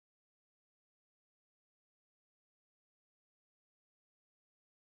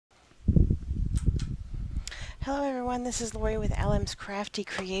Hello everyone, this is Lori with LM's Crafty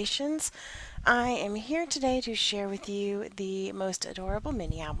Creations. I am here today to share with you the most adorable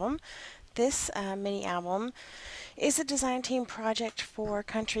mini album. This mini album is a design team project for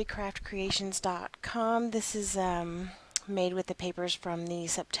countrycraftcreations.com. This is made with the papers from the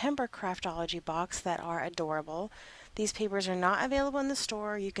September Craftology box that are adorable. These papers are not available in the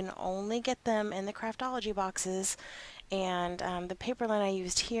store. You can only get them in the Craftology boxes. And the paper line I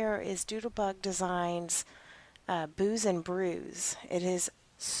used here is Doodlebug Designs Booze and Brews. It is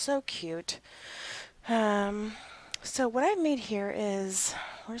so cute. So what I've made here is,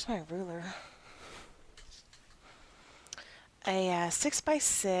 where's my ruler? A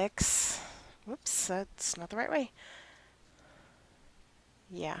 6x6. Whoops, that's not the right way.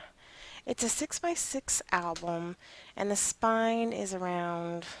 Yeah. It's a 6x6 album, and the spine is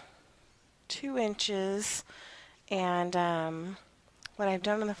around 2 inches. And what I've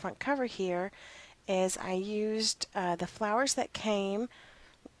done on the front cover here is I used the flowers that came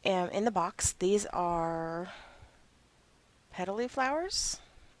in the box. These are petal flowers,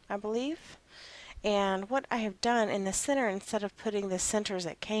 I believe. And what I have done in the center, instead of putting the centers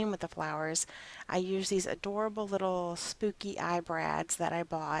that came with the flowers, I used these adorable little spooky eye brads that I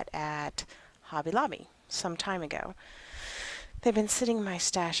bought at Hobby Lobby some time ago. They've been sitting in my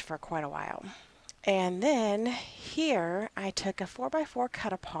stash for quite a while. And then here I took a 4x4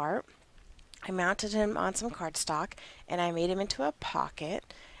 cut apart. I mounted him on some cardstock and I made him into a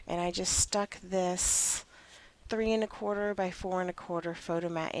pocket, and I just stuck this 3 1/4 by 4 1/4 photo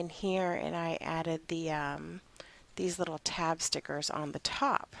mat in here, and I added the these little tab stickers on the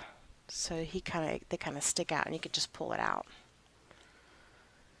top, so they kind of stick out and you can just pull it out.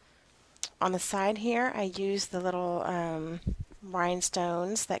 On the side here I used the little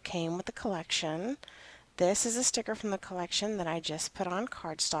rhinestones that came with the collection. This is a sticker from the collection that I just put on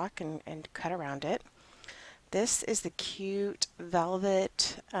cardstock and cut around it. This is the cute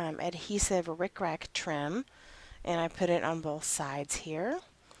velvet adhesive rickrack trim, and I put it on both sides here.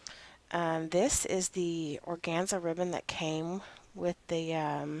 This is the organza ribbon that came with the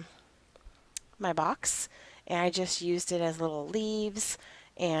my box, and I just used it as little leaves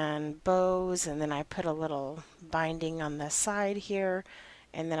and bows, and then I put a little binding on the side here,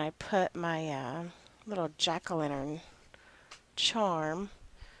 and then I put my little jack-o'-lantern charm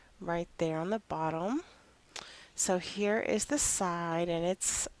right there on the bottom. So here is the side, and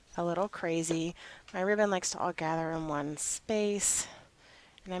it's a little crazy. My ribbon likes to all gather in one space,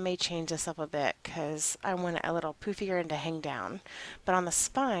 and I may change this up a bit because I want it a little poofier and to hang down. But on the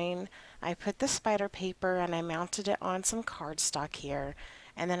spine I put the spider paper and I mounted it on some cardstock here,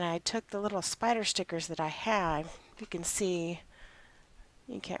 and then I took the little spider stickers that I had. You can see,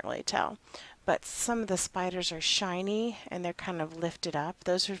 you can't really tell, but some of the spiders are shiny and they're kind of lifted up.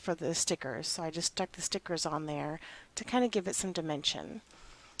 Those are for the stickers, so I just stuck the stickers on there to kind of give it some dimension.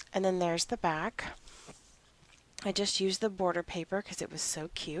 And then there's the back. I just used the border paper because it was so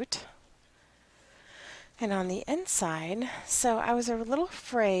cute. And on the inside, so I was a little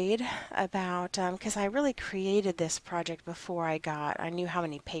afraid about, because I really created this project before I knew how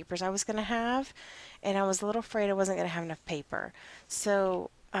many papers I was going to have, and I was a little afraid I wasn't going to have enough paper.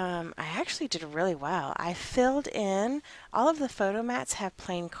 So I actually did really well. I filled in, all of the photo mats have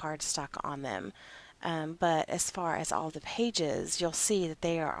plain cardstock on them, but as far as all the pages, you'll see that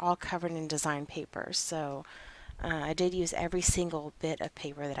they are all covered in design paper. So I did use every single bit of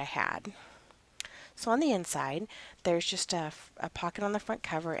paper that I had. So on the inside, there's just a pocket on the front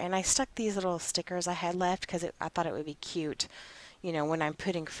cover, and I stuck these little stickers I had left because I thought it would be cute, you know, when I'm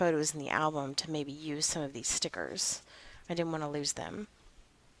putting photos in the album, to maybe use some of these stickers. I didn't want to lose them.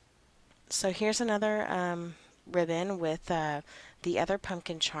 So here's another ribbon with the other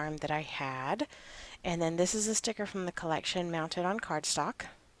pumpkin charm that I had, and then this is a sticker from the collection mounted on cardstock.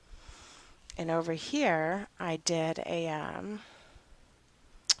 And over here I did a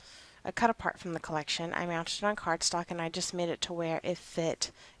cut apart from the collection. I mounted it on cardstock and I just made it to where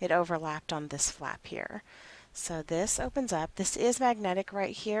it overlapped on this flap here. So this opens up. This is magnetic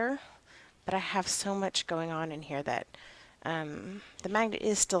right here, but I have so much going on in here that the magnet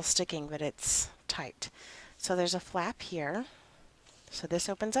is still sticking, but it's tight. So there's a flap here. So this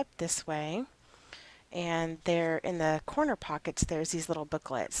opens up this way, and there in the corner pockets there's these little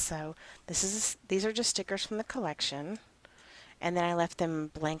booklets. So these are just stickers from the collection. And then I left them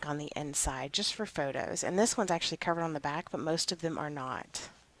blank on the inside just for photos. And this one's actually covered on the back, but most of them are not.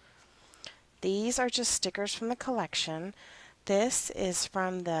 These are just stickers from the collection. This is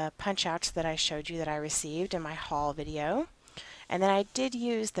from the punch-outs that I showed you that I received in my haul video. And then I did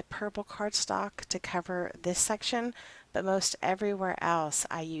use the purple cardstock to cover this section, but most everywhere else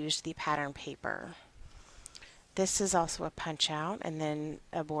I used the pattern paper. This is also a punch out and then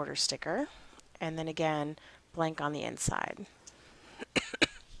a border sticker, and then again blank on the inside.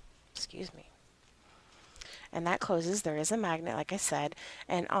 Excuse me. And that closes. There is a magnet, like I said,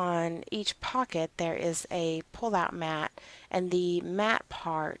 and on each pocket there is a pull-out mat, and the mat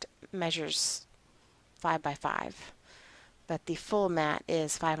part measures 5 by 5, but the full mat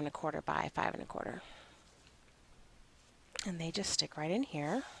is 5 1/4 by 5 1/4. And they just stick right in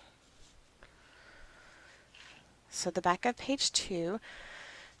here. So the back of page 2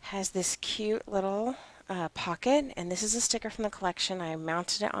 has this cute little pocket, and this is a sticker from the collection. I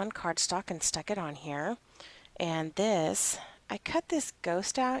mounted it on cardstock and stuck it on here. And this, I cut this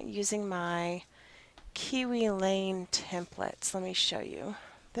ghost out using my Kiwi Lane templates. Let me show you.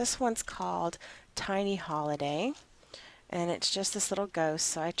 This one's called Tiny Holiday, and it's just this little ghost.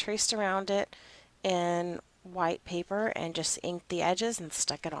 So I traced around it in white paper and just inked the edges and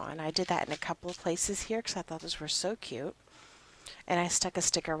stuck it on. I did that in a couple of places here because I thought those were so cute. And I stuck a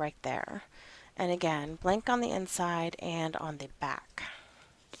sticker right there. And again, blank on the inside and on the back.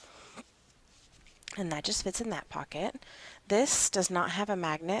 And that just fits in that pocket. This does not have a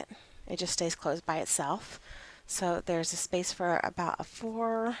magnet. It just stays closed by itself. So there's a space for about a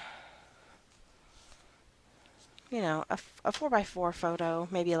 4 by 4 photo,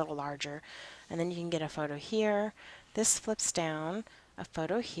 maybe a little larger. And then you can get a photo here. This flips down, a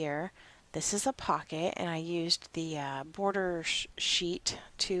photo here. This is a pocket, and I used the border sheet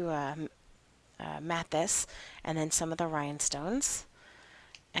to mat this, and then some of the rhinestones.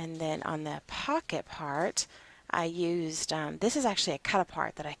 And then on the pocket part, I used, this is actually a cut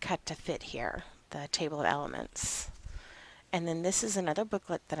apart that I cut to fit here, the table of elements. And then this is another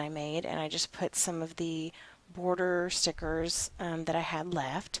booklet that I made, and I just put some of the border stickers that I had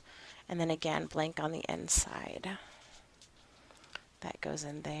left, and then again blank on the inside. That goes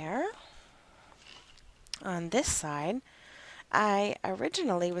in there. On this side, I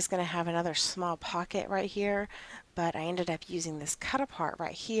originally was going to have another small pocket right here, but I ended up using this cut apart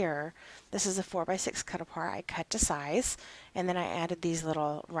right here. This is a 4 by 6 cut apart I cut to size, and then I added these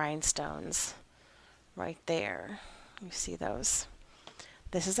little rhinestones right there. You see those?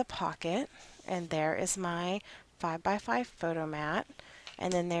 This is a pocket, and there is my 5 by 5 photo mat,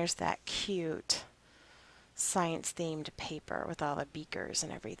 and then there's that cute science themed paper with all the beakers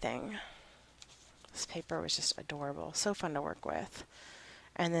and everything. This paper was just adorable, so fun to work with.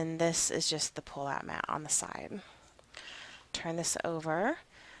 And then this is just the pull-out mat on the side. Turn this over.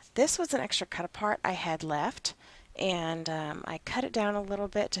 This was an extra cut apart I had left, and I cut it down a little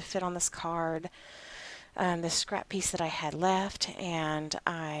bit to fit on this card, this scrap piece that I had left, and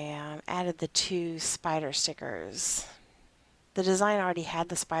I added the 2 spider stickers. The design already had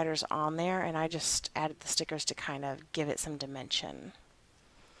the spiders on there, and I just added the stickers to kind of give it some dimension.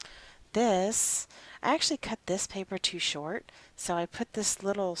 This, I actually cut this paper too short, so I put this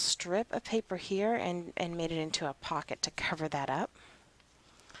little strip of paper here and made it into a pocket to cover that up.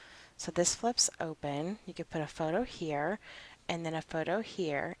 So this flips open. You could put a photo here and then a photo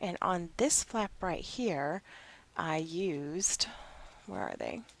here, and on this flap right here I used, where are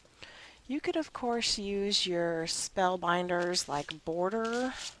they? You could of course use your spellbinders like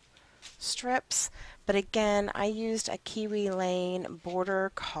border strips, but again I used a Kiwi Lane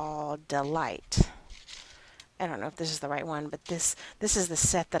border called Delight. I don't know if this is the right one, but this is the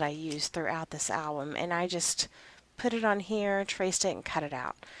set that I used throughout this album, and I just put it on here, traced it, and cut it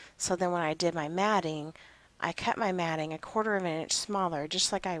out. So then when I did my matting, I cut my matting 1/4 of an inch smaller,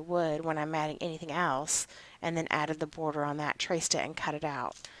 just like I would when I'm matting anything else, and then added the border on that, traced it, and cut it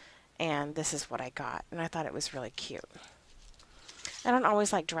out. And this is what I got, and I thought it was really cute. I don't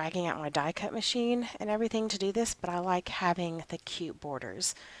always like dragging out my die cut machine and everything to do this, but I like having the cute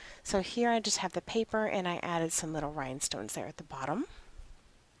borders. So here I just have the paper, and I added some little rhinestones there at the bottom.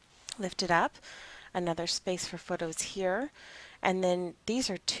 Lift it up, another space for photos here, and then these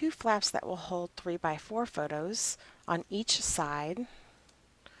are 2 flaps that will hold 3 by 4 photos on each side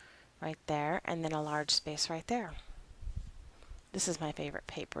right there, and then a large space right there. This is my favorite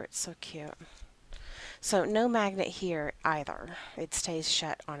paper. It's so cute. So no magnet here either. It stays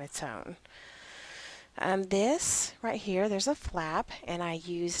shut on its own. This right here, there's a flap, and I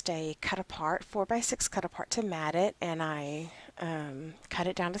used a cut apart, 4 by 6 cut apart to mat it, and I cut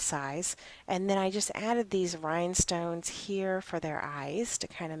it down to size, and then I just added these rhinestones here for their eyes to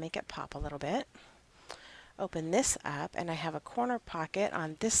kind of make it pop a little bit. Open this up, and I have a corner pocket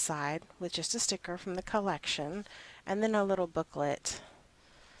on this side with just a sticker from the collection, and then a little booklet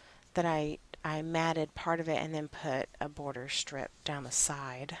that I matted part of it and then put a border strip down the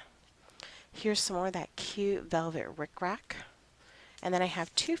side. Here's some more of that cute velvet rickrack, And then I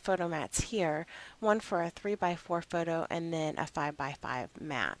have two photo mats here, one for a 3x4 photo and then a 5x5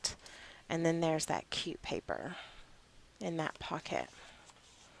 mat. And then there's that cute paper in that pocket.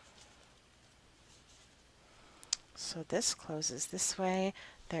 So this closes this way.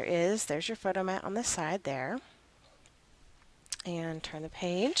 There's your photo mat on the side there. And turn the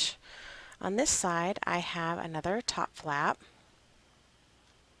page. On this side, I have another top flap.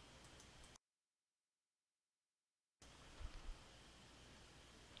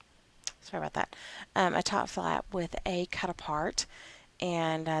 Sorry about that. A top flap with a cut apart,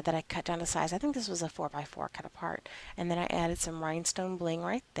 and that I cut down to size. I think this was a 4x4 cut apart. And then I added some rhinestone bling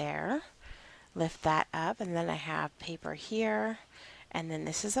right there. Lift that up, and then I have paper here, and then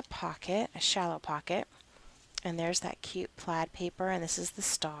this is a pocket, a shallow pocket, and there's that cute plaid paper, and this is the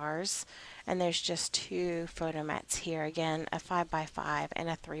stars, and there's just two photo mats here, again a 5x5 and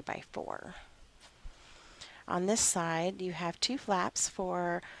a 3x4. On this side you have two flaps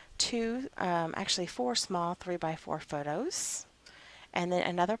for actually four small 3x4 photos, and then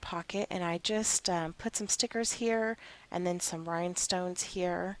another pocket, and I just put some stickers here and then some rhinestones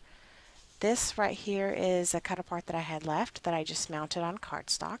here. This right here is a cut apart that I had left that I just mounted on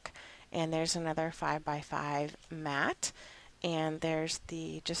cardstock, and there's another 5x5 mat, and there's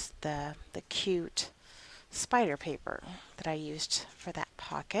just the cute spider paper that I used for that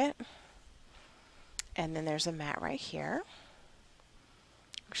pocket, and then there's a mat right here.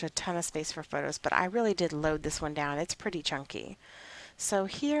 There's a ton of space for photos, but I really did load this one down. It's pretty chunky. So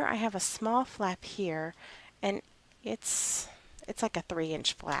here I have a small flap here, and it's like a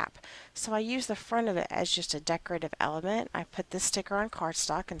 3-inch flap. So I use the front of it as just a decorative element. I put this sticker on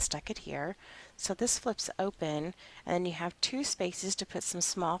cardstock and stuck it here. So this flips open, and then you have two spaces to put some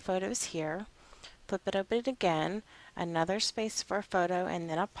small photos here. Flip it open again, another space for a photo, and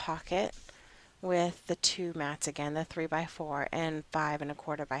then a pocket with the two mats again, the 3x4 and 5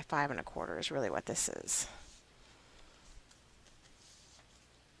 1/4 by 5 1/4 is really what this is.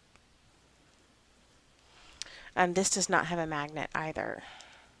 This does not have a magnet either.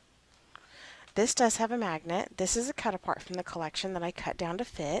 This does have a magnet. This is a cut apart from the collection that I cut down to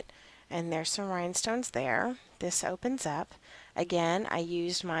fit, and there's some rhinestones there. This opens up. Again, I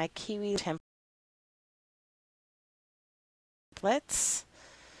used my kiwi templates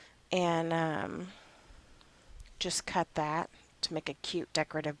and just cut that to make a cute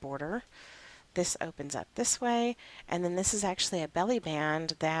decorative border. This opens up this way, and then this is actually a belly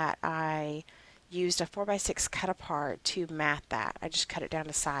band that I used a 4x6 cut apart to mat that. I just cut it down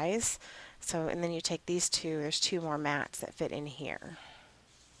to size. So, and then you take these two, there's two more mats that fit in here.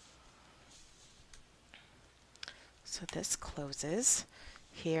 So this closes.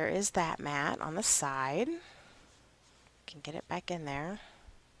 Here is that mat on the side. You can get it back in there.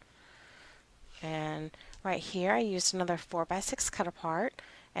 And right here I used another 4x6 cut apart,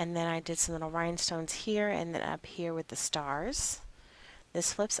 and then I did some little rhinestones here and then up here with the stars.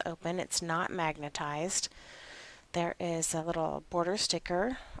 This flips open. It's not magnetized. There is a little border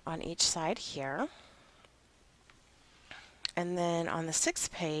sticker on each side here. And then on the 6th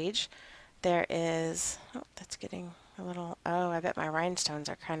page there is, oh, that's getting a little, oh, I bet my rhinestones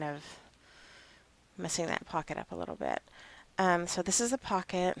are kind of messing that pocket up a little bit. So this is a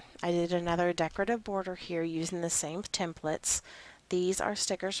pocket. I did another decorative border here using the same templates. These are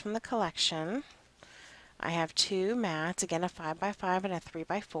stickers from the collection. I have two mats, again a 5x5 and a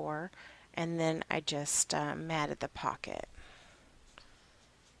 3x4, and then I just matted the pocket.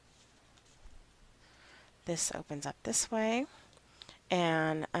 This opens up this way,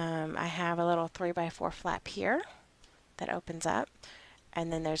 and I have a little 3x4 flap here that opens up,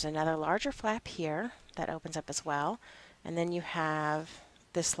 and then there's another larger flap here that opens up as well, and then you have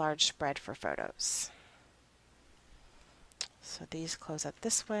this large spread for photos. So these close up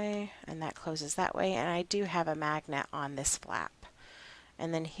this way, and that closes that way, and I do have a magnet on this flap.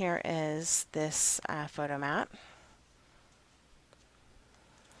 And then here is this photo mat.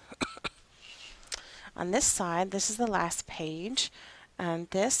 On this side, this is the last page.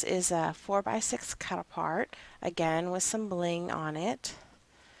 This is a 4x6 cut apart, again with some bling on it.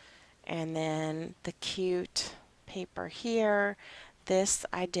 And then the cute paper here. This,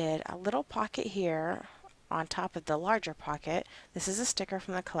 I did a little pocket here on top of the larger pocket. This is a sticker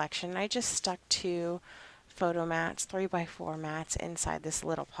from the collection. I just stuck two photo mats, 3x4 mats inside this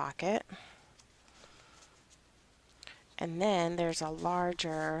little pocket. And then there's a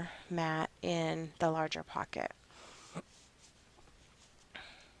larger mat in the larger pocket.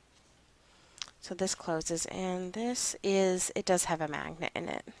 So this closes, and this is, it does have a magnet in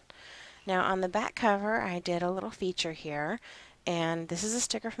it. Now on the back cover I did a little feature here, and this is a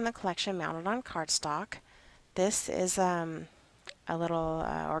sticker from the collection mounted on cardstock. This is a little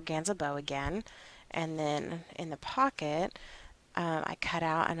organza bow again, and then in the pocket I cut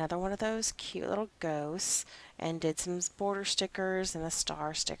out another one of those cute little ghosts and did some border stickers and the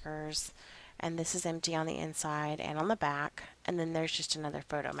star stickers, and this is empty on the inside and on the back, and then there's just another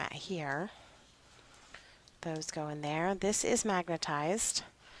photo mat here. Those go in there. This is magnetized,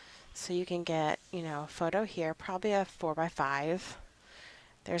 so you can get, you know, a photo here, probably a 4x5.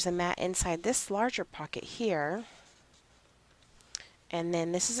 There's a mat inside this larger pocket here. And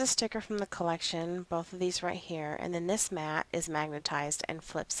then this is a sticker from the collection, both of these right here. And then this mat is magnetized and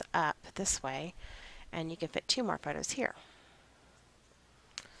flips up this way. And you can fit 2 more photos here.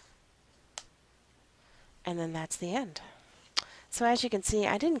 And then that's the end. So as you can see,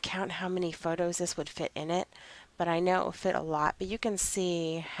 I didn't count how many photos this would fit in it, but I know it will fit a lot. But you can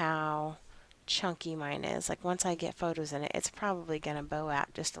see how chunky mine is. Like once I get photos in it, it's probably going to bow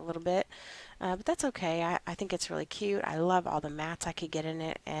out just a little bit. But that's okay. I think it's really cute. I love all the mats I could get in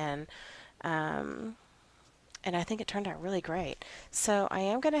it, and I think it turned out really great. So I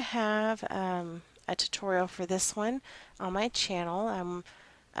am going to have a tutorial for this one on my channel.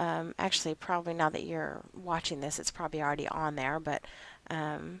 Actually, probably now that you're watching this, it's probably already on there, but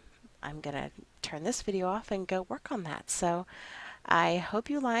I'm going to turn this video off and go work on that. So I hope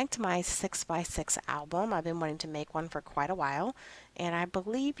you liked my 6x6 album. I've been wanting to make one for quite a while, and I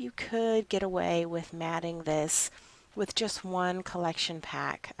believe you could get away with matting this with just one collection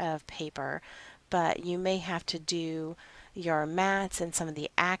pack of paper, but you may have to do your mats and some of the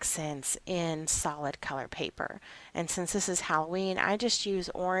accents in solid color paper. And since this is Halloween, I just use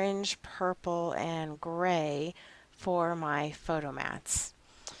orange, purple, and gray for my photo mats.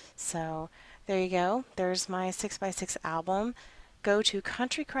 So there you go. There's my 6x6 album. Go to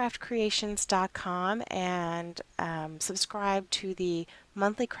countrycraftcreations.com and subscribe to the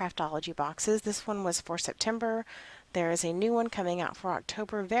monthly Craftology boxes. This one was for September. There is a new one coming out for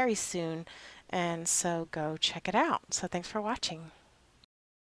October very soon, and so go check it out. So thanks for watching.